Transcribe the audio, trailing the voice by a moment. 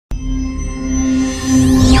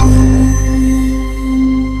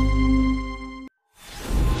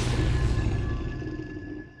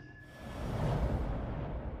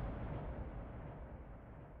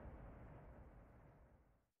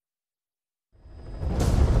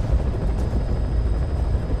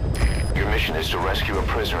mission is to rescue a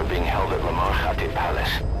prisoner being held at Mujahidin Palace.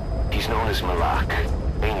 He's known as Malak,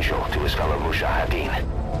 Angel to his fellow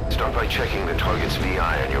Mujahidin. Start by checking the target's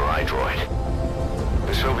VI on your iDroid.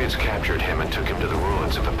 The Soviets captured him and took him to the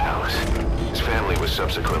ruins of the palace. His family was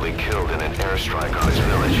subsequently killed in an airstrike on his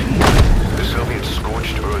village. The Soviet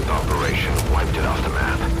scorched earth operation wiped it off the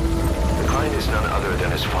map. The client is none other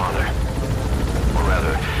than his father. Or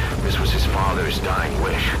rather, this was his father's dying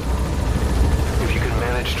wish. If you can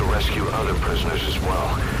manage to rescue other prisoners as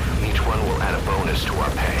well, each one will add a bonus to our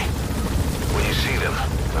pay. When you see them,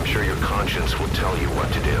 I'm sure your conscience will tell you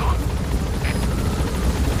what to do.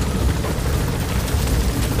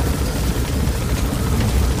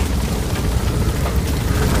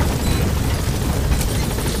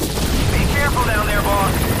 Careful down there,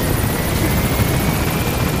 boss.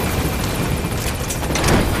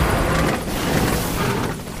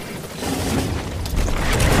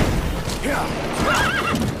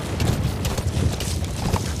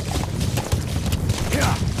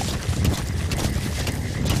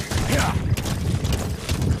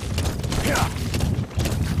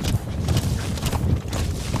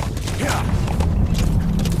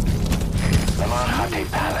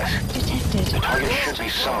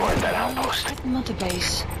 Mother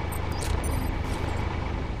base.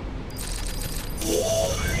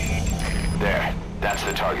 There, that's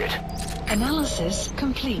the target. Analysis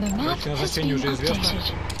complete. The map has been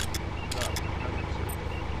updated.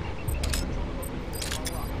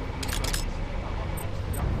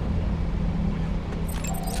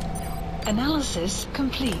 Analysis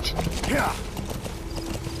complete. Yeah.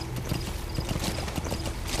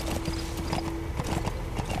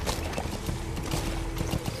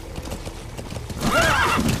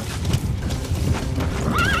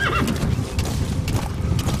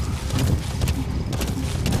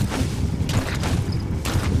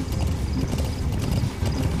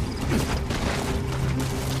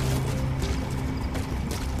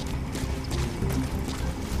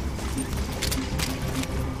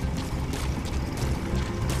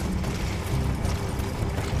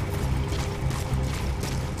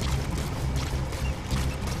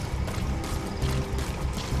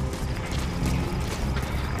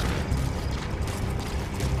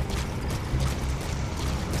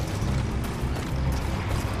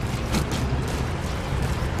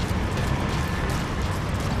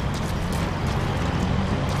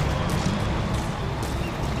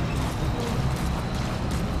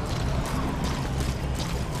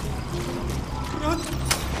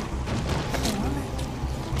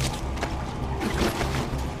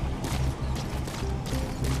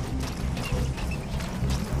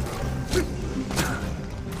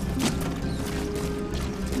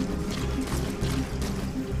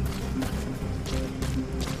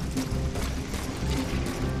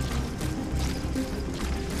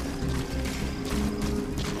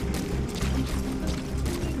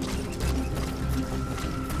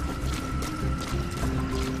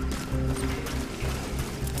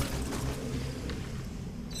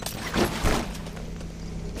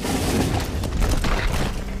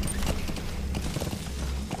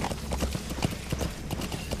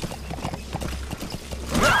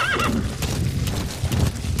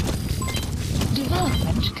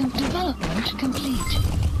 Development complete.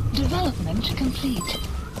 Development complete.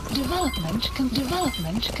 Development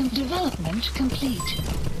complete.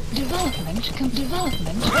 Development complete.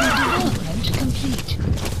 Development complete.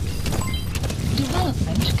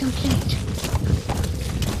 Development complete.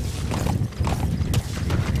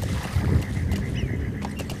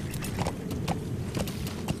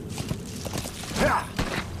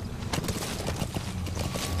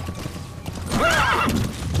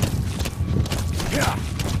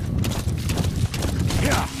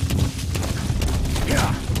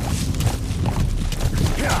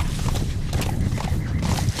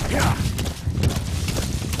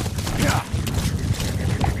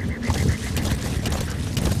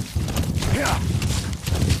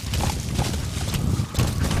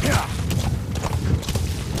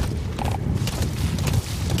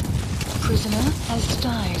 Prisoner has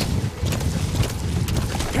died.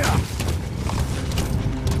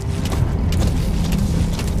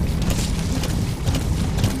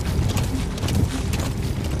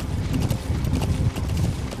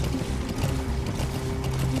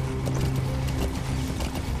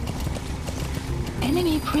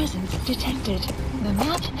 Enemy presence detected. The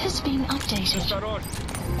map has been updated.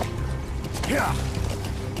 Yeah.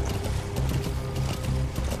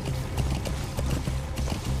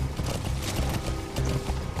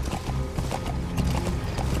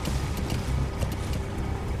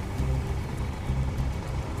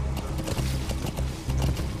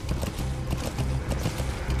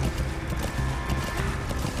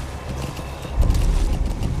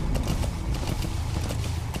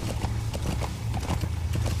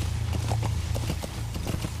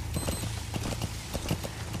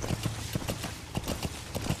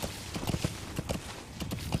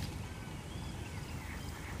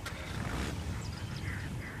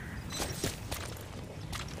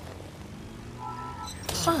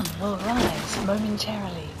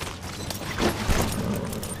 momentarily.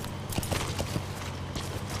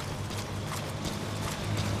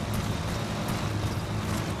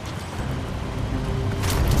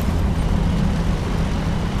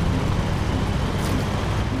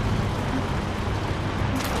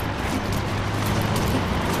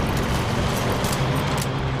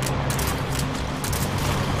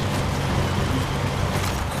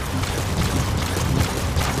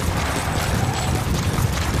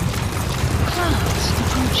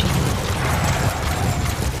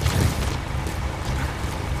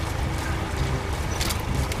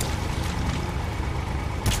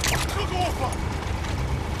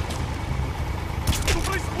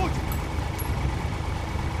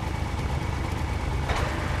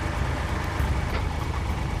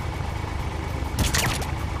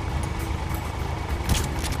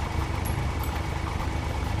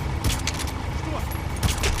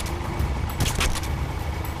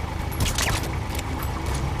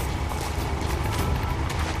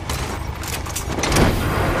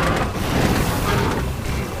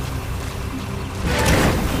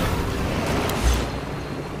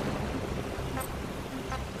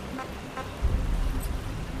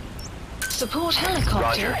 Support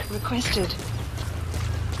helicopter Roger. requested.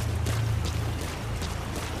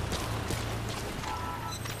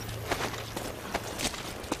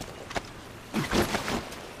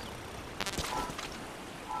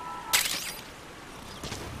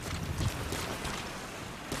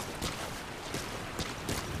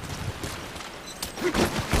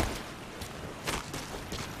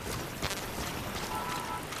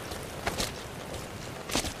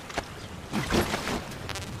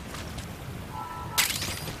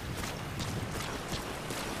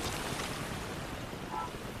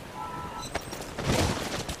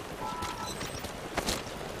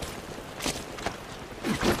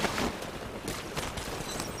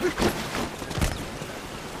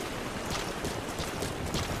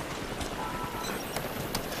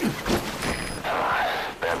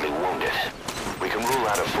 Badly wounded. We can rule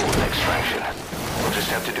out a full extraction. We'll just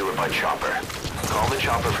have to do it by chopper. Call the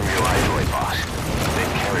chopper from your iDroid, boss. Then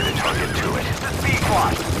carry the target to it. The speed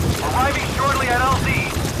quad. Arriving shortly at LZ.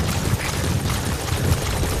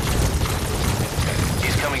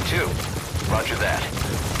 He's coming too. Roger that.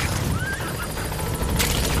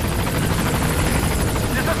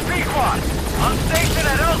 This is speed quad. On station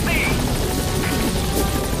at LZ.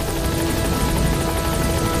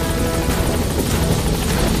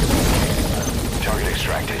 Target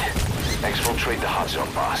extracted. Exfiltrate the hot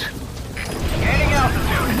zone, boss. Gaining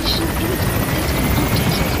altitude. Mission info has been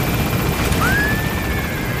updated.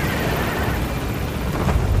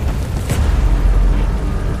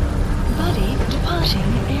 Buddy departing.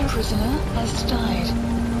 Air prisoner has died.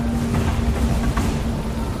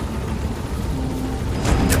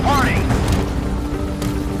 Departing.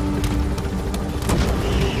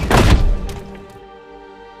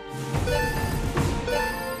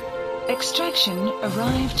 Extraction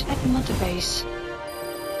arrived at Mother Base.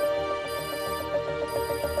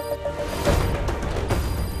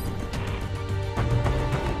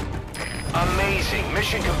 Amazing.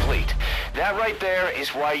 Mission complete. That right there is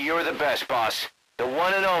why you're the best, boss. The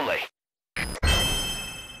one and only.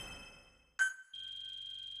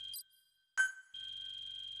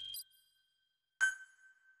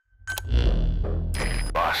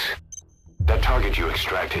 Boss, that target you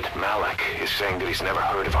extracted, Malak, is saying that he's never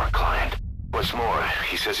heard of our client. What's more,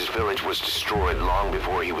 he says his village was destroyed long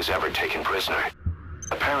before he was ever taken prisoner.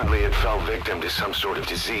 Apparently it fell victim to some sort of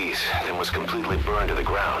disease, then was completely burned to the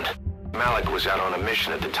ground. Malak was out on a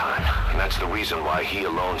mission at the time, and that's the reason why he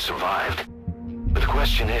alone survived. But the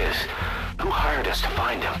question is, who hired us to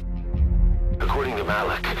find him? According to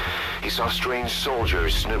Malak, he saw strange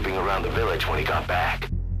soldiers snooping around the village when he got back.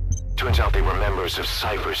 Turns out they were members of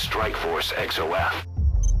Cypher's strike force, XOF.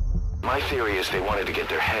 My theory is they wanted to get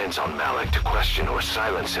their hands on Malak to question or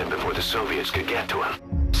silence him before the Soviets could get to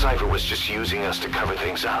him. Cypher was just using us to cover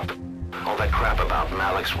things up. All that crap about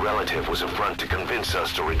Malak's relative was a front to convince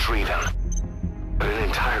us to retrieve him. But an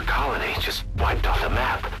entire colony just wiped off the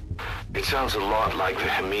map. It sounds a lot like the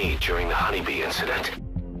Hamid during the Honeybee incident.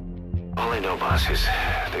 All I know, boss, is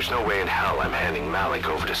there's no way in hell I'm handing Malak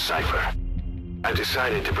over to Cypher. I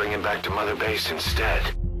decided to bring him back to Mother Base instead.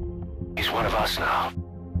 He's one of us now.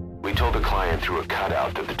 We told the client through a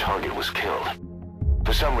cutout that the target was killed.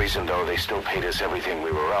 For some reason, though, they still paid us everything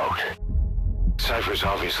we were owed. Cypher's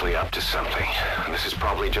obviously up to something, and this is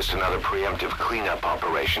probably just another preemptive cleanup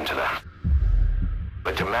operation to them.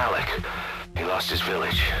 But to Malak, he lost his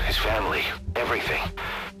village, his family, everything,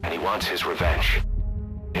 and he wants his revenge.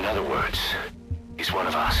 In other words, he's one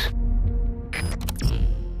of us.